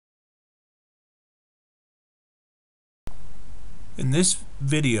In this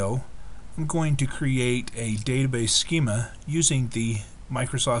video, I'm going to create a database schema using the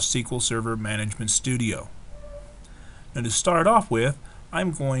Microsoft SQL Server Management Studio. Now to start off with,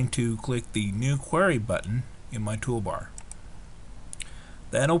 I'm going to click the New Query button in my toolbar.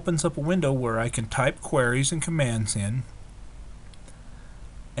 That opens up a window where I can type queries and commands in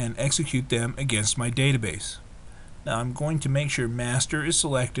and execute them against my database. Now I'm going to make sure master is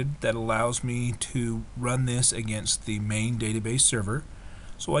selected. That allows me to run this against the main database server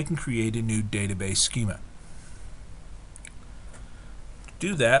so I can create a new database schema. To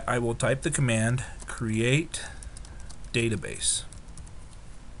do that, I will type the command create database.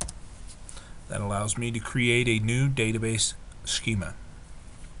 That allows me to create a new database schema.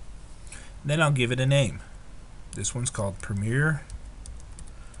 Then I'll give it a name. This one's called Premier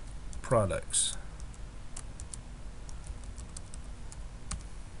Products.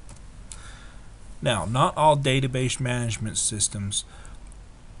 Now, not all database management systems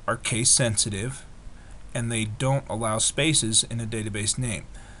are case sensitive and they don't allow spaces in a database name.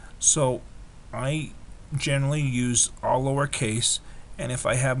 So I generally use all lowercase, and if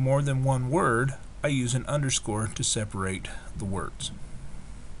I have more than one word, I use an underscore to separate the words.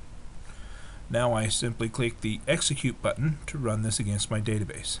 Now I simply click the execute button to run this against my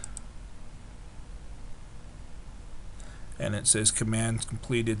database. And it says command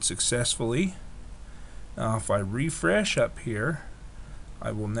completed successfully. Now if I refresh up here,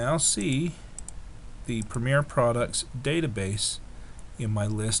 I will now see the Premier Products database in my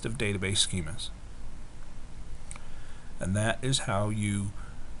list of database schemas. And that is how you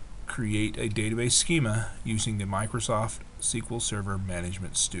create a database schema using the Microsoft SQL Server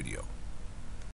Management Studio.